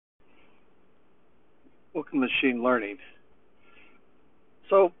Welcome to Machine Learning.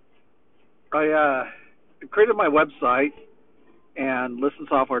 So I created my website and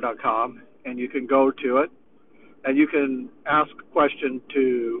listensoftware.com, and you can go to it and you can ask a question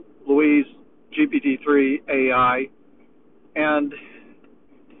to Louise Gpt3 AI. And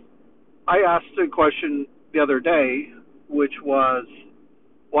I asked a question the other day, which was,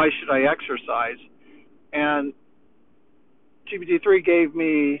 why should I exercise? And GPT-3 gave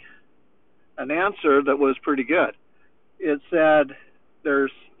me an answer that was pretty good. It said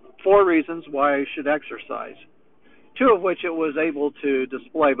there's 4 reasons why I should exercise, 2 of which it was able to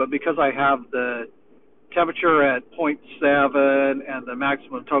display, but because I have the temperature at zero point 0.7 and the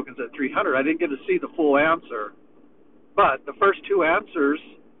maximum tokens at 300, I didn't get to see the full answer. But the first 2 answers,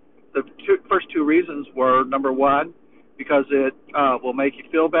 first 2 reasons were, number 1, because it will make you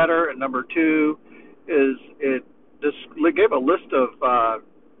feel better, and number 2 is it just gave a list of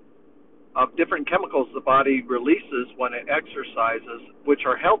different chemicals the body releases when it exercises, which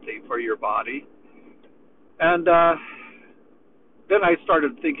are healthy for your body. And then I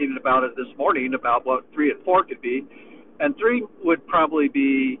started thinking about it this morning about what 3 and 4 could be, and 3 would probably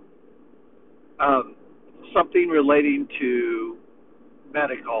be something relating to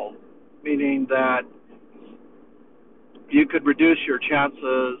medical, meaning that you could reduce your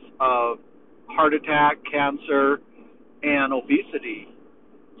chances of heart attack, cancer, and obesity.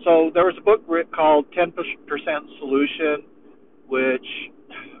 So there was a book called 10% Solution, which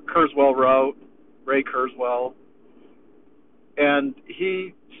Kurzweil wrote, Ray Kurzweil, and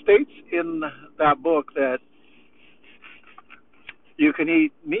he states in that book that you can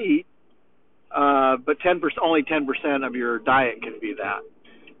eat meat, but only 10% of your diet can be that.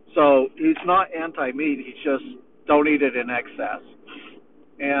 So he's not anti-meat, he's just don't eat it in excess.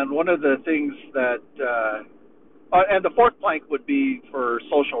 And one of the things that, and the 4th plank would be for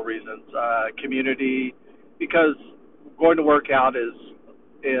social reasons, community, because going to work out is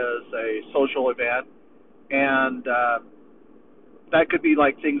a social event, and that could be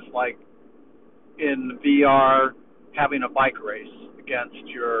like things like in VR having a bike race against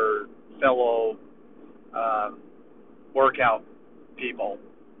your fellow workout people.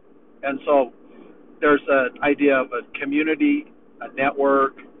 And so there's an idea of a community, a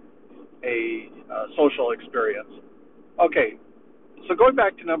network, a social experience. Okay, so going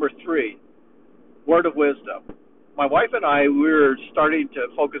back to number 3, word of wisdom. My wife and I, we're starting to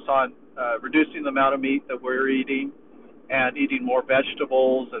focus on reducing the amount of meat that we're eating and eating more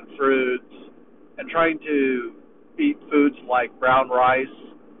vegetables and fruits, and trying to eat foods like brown rice,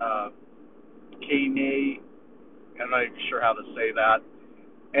 quinoa, I'm not even sure how to say that,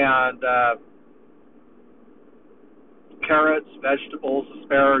 and carrots, vegetables,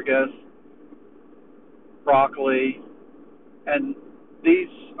 asparagus, broccoli, and these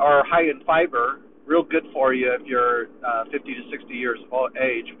are high in fiber, real good for you if you're 50 to 60 years of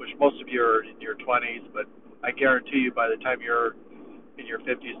age, which most of you are in your 20s, but I guarantee you by the time you're in your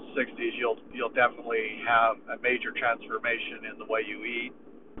 50s and 60s, you'll definitely have a major transformation in the way you eat,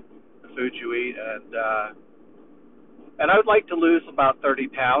 the food you eat, and I would like to lose about 30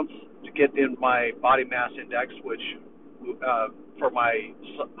 pounds to get in my body mass index, which for my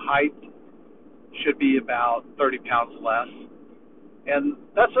height should be about 30 pounds less. And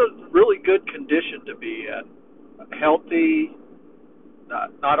that's a really good condition to be in. Healthy,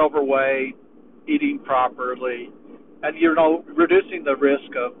 not overweight, eating properly, and reducing the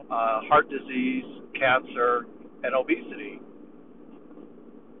risk of heart disease, cancer, and obesity.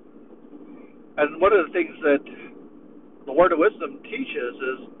 And one of the things that the Word of Wisdom teaches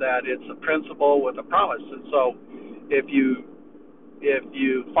is that it's a principle with a promise. And so if you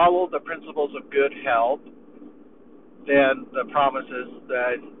follow the principles of good health, then the promise is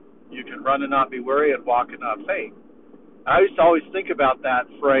that you can run and not be weary and walk and not faint. I used to always think about that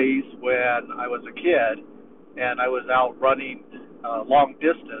phrase when I was a kid and I was out running long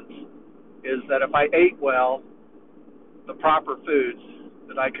distance, is that if I ate well, the proper foods,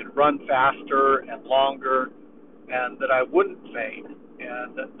 that I could run faster and longer, and that I wouldn't faint.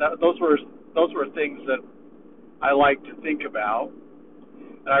 And those were things that I like to think about.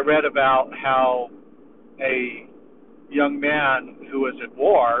 And I read about how a young man who was at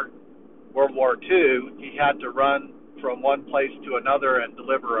World War II, he had to run from one place to another and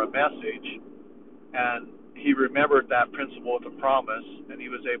deliver a message. And he remembered that principle with a promise, and he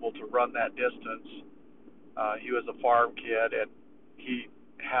was able to run that distance. He was a farm kid, and he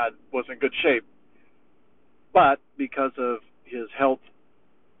was in good shape. But because of his health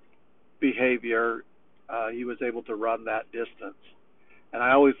behavior, he was able to run that distance. And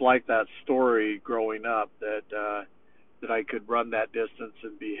I always liked that story growing up, that I could run that distance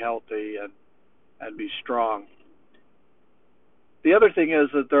and be healthy, and be strong. The other thing is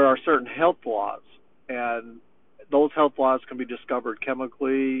that there are certain health laws, and those health laws can be discovered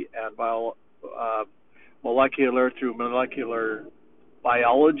chemically and molecular through molecular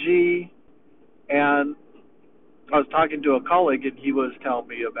biology. And I was talking to a colleague, and he was telling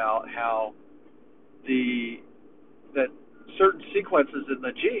me about how that certain sequences in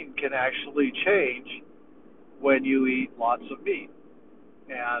the gene can actually change when you eat lots of meat,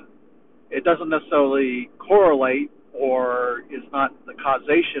 and it doesn't necessarily correlate or is not the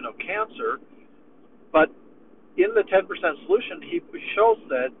causation of cancer, but in the 10% solution, he shows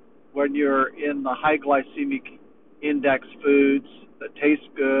that when you're in the high glycemic index foods that taste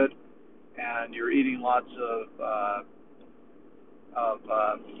good, and you're eating lots of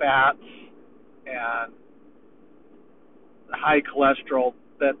fats and high cholesterol,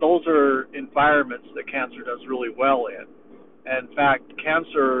 that those are environments that cancer does really well in. And in fact,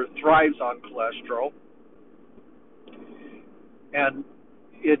 cancer thrives on cholesterol, and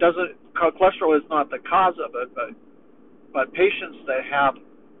cholesterol is not the cause of it, but patients that have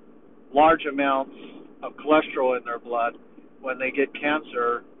large amounts of cholesterol in their blood, when they get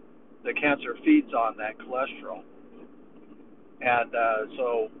cancer, the cancer feeds on that cholesterol. And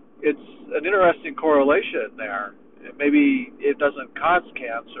so it's an interesting correlation there. Maybe it doesn't cause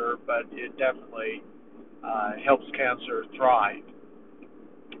cancer, but it definitely helps cancer thrive.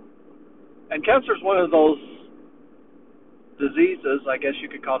 And cancer is one of those diseases, I guess you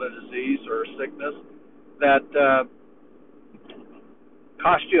could call it a disease or a sickness, that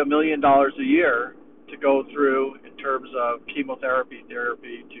cost you $1 million a year to go through in terms of chemotherapy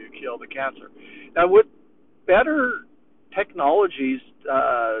therapy to kill the cancer. Now, with better technologies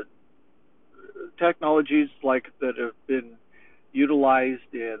like that have been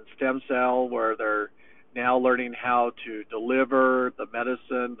utilized in stem cell, where they're now learning how to deliver the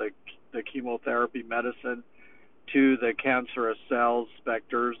medicine, the chemotherapy medicine, to the cancerous cells,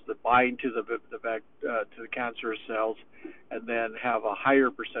 vectors that bind to the cancerous cells, and then have a higher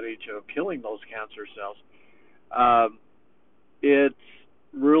percentage of killing those cancer cells. It's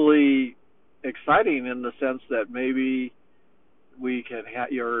really exciting in the sense that maybe we can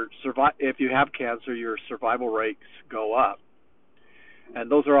if you have cancer, your survival rates go up, and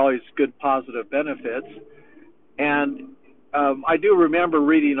those are always good positive benefits. And I do remember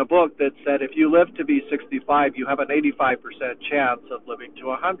reading a book that said if you live to be 65, you have an 85% chance of living to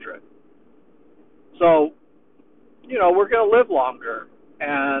 100. So, we're going to live longer,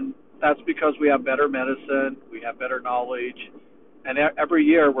 and that's because we have better medicine, we have better knowledge, and every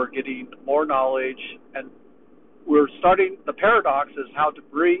year we're getting more knowledge, and the paradox is how to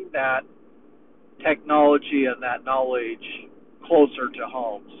bring that technology and that knowledge closer to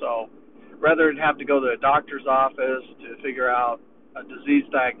home. So rather than have to go to a doctor's office to figure out a disease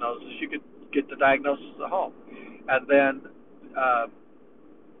diagnosis, you could get the diagnosis at home, and then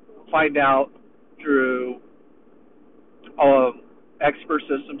find out through expert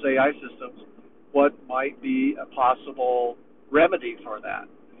systems, AI systems, what might be a possible remedy for that.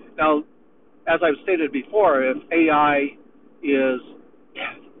 Now, as I've stated before, if AI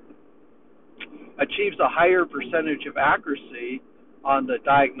achieves a higher percentage of accuracy on the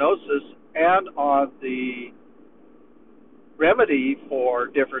diagnosis and on the remedy for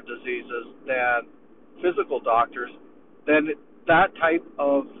different diseases than physical doctors, then that type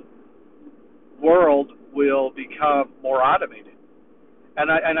of world will become more automated. And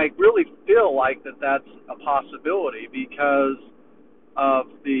I really feel like that's a possibility because of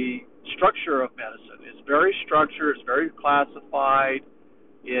the structure of medicine. It's very structured, it's very classified,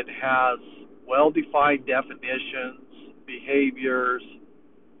 it has well-defined definitions, behaviors,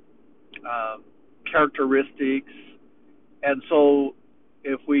 characteristics. And so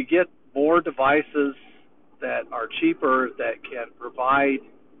if we get more devices that are cheaper, that can provide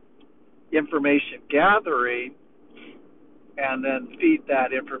information gathering and then feed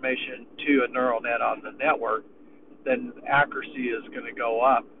that information to a neural net on the network, then accuracy is going to go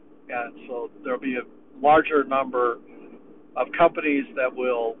up. And so there'll be a larger number of companies that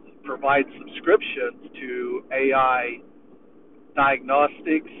will provide subscriptions to AI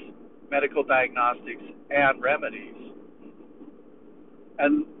diagnostics, medical diagnostics, and remedies.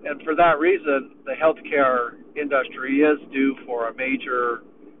 And for that reason, the healthcare industry is due for a major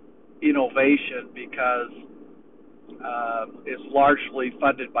innovation because it's largely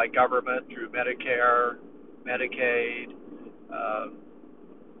funded by government through Medicare, Medicaid,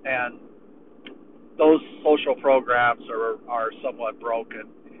 and those social programs are somewhat broken.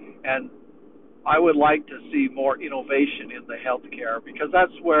 And I would like to see more innovation in the healthcare because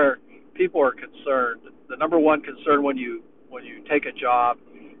that's where people are concerned. The number one concern when you take a job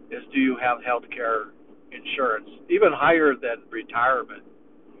is, do you have health care insurance, even higher than retirement?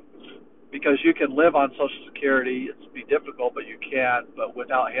 Because you can live on Social Security, it's be difficult, but you can. But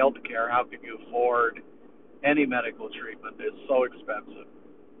without health care, how can you afford any medical treatment? It's so expensive.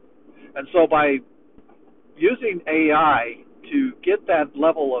 And so by using AI to get that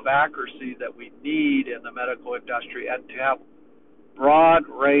level of accuracy that we need in the medical industry, and to have broad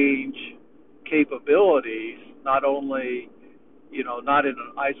range capabilities, not only, not in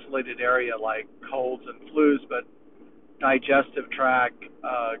an isolated area like colds and flus, but digestive tract,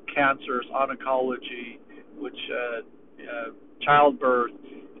 cancers, oncology, which childbirth,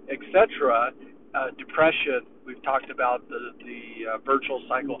 etc., depression. We've talked about the virtual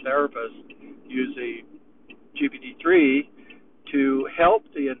psychotherapist using GPT-3 to help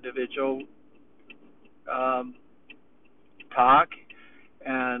the individual talk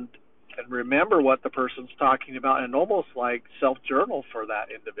and remember what the person's talking about, and almost like self-journal for that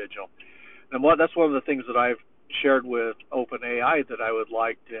individual. And that's one of the things that I've shared with OpenAI that I would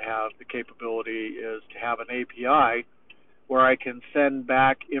like to have the capability is to have an API where I can send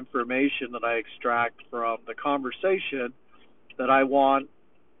back information that I extract from the conversation that I want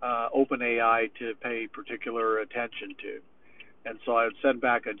OpenAI to pay particular attention to. And so I would send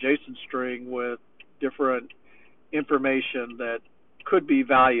back a JSON string with different information that could be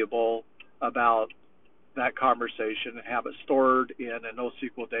valuable about that conversation, and have it stored in a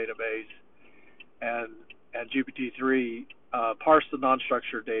NoSQL database, and GPT-3 parse the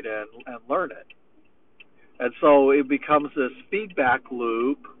non-structured data and learn it. And so it becomes this feedback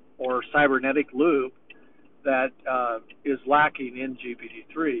loop or cybernetic loop that is lacking in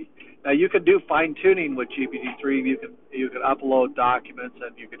GPT-3. Now you can do fine-tuning with GPT-3. You can upload documents,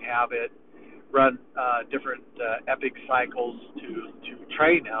 and you can have it run different epic cycles to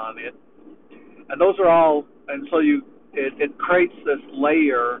train on it. And those are all, and so it creates this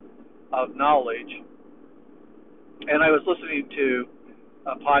layer of knowledge. And I was listening to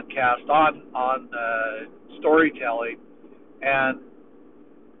a podcast on storytelling, and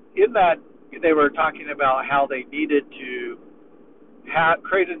in that they were talking about how they needed to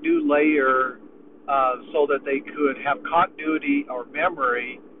create a new layer so that they could have continuity or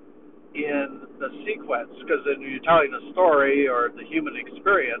memory in the sequence, because when you're telling a story or the human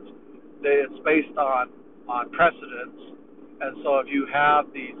experience, it's based on precedence. And so if you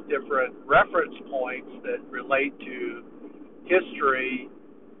have these different reference points that relate to history,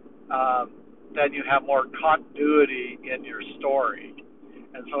 then you have more continuity in your story,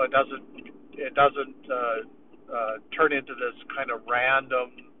 and so it doesn't turn into this kind of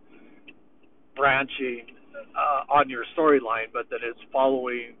random branching on your storyline, but that it's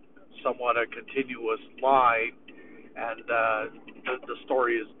following somewhat a continuous line, and the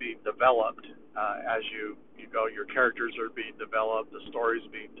story is being developed as you go. Your characters are being developed, the story is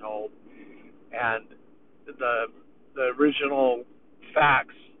being told, and the original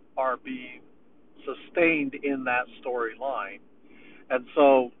facts are being sustained in that storyline. And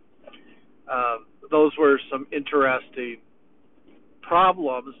so those were some interesting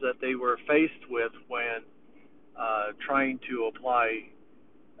problems that they were faced with when trying to apply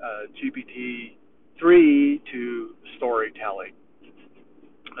GPT-3 to storytelling.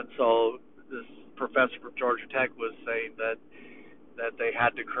 And so this professor from Georgia Tech was saying that they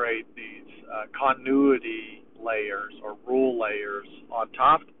had to create these continuity layers or rule layers on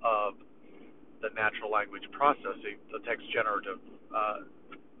top of the natural language processing, the text generative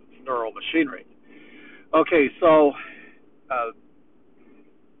neural machinery. Okay, so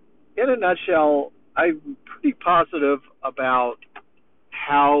in a nutshell, I'm pretty positive about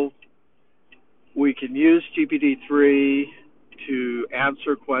how we can use GPT-3 to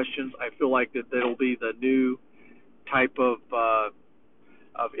answer questions. I feel like that it'll be the new type of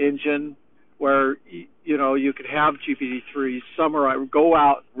engine where you could have GPT-3 summarize, go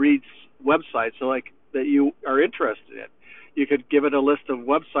out, read websites that you are interested in. You could give it a list of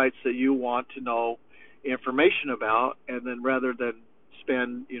websites that you want to know information about, and then rather than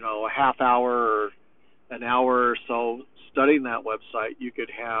spend a half hour or an hour or so studying that website, you could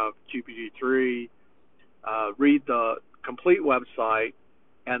have GPT-3 read the complete website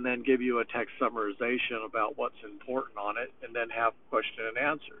and then give you a text summarization about what's important on it, and then have question and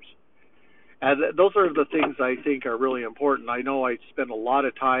answers. And those are the things I think are really important. I know I spend a lot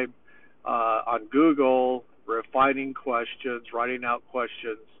of time on Google refining questions, writing out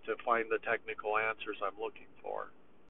questions to find the technical answers I'm looking for.